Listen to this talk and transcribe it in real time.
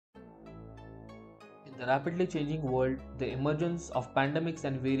the rapidly changing world, the emergence of pandemics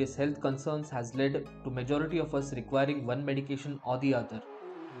and various health concerns has led to majority of us requiring one medication or the other,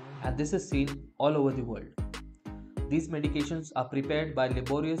 and this is seen all over the world. These medications are prepared by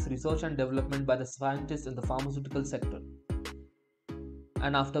laborious research and development by the scientists in the pharmaceutical sector,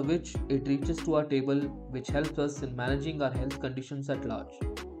 and after which it reaches to our table, which helps us in managing our health conditions at large.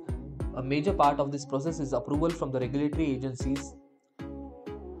 A major part of this process is approval from the regulatory agencies.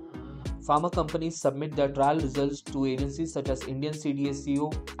 Pharma companies submit their trial results to agencies such as Indian cdsco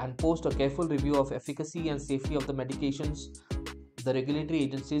and post a careful review of efficacy and safety of the medications. The regulatory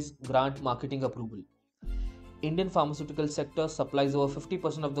agencies grant marketing approval. Indian pharmaceutical sector supplies over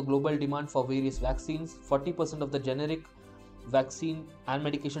 50% of the global demand for various vaccines, 40% of the generic vaccine and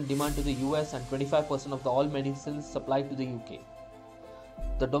medication demand to the US, and 25% of the all medicines supplied to the UK.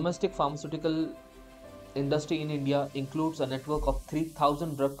 The domestic pharmaceutical industry in India includes a network of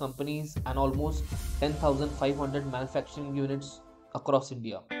 3,000 drug companies and almost 10,500 manufacturing units across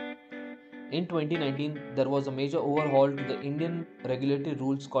India. In 2019, there was a major overhaul to the Indian regulatory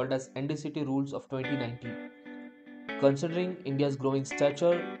rules called as ndct rules of 2019. Considering India's growing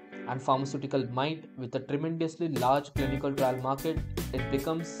stature and pharmaceutical might with a tremendously large clinical trial market, it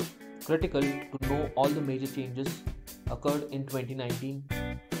becomes critical to know all the major changes occurred in 2019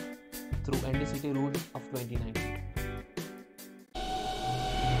 through ndct rules of 2019.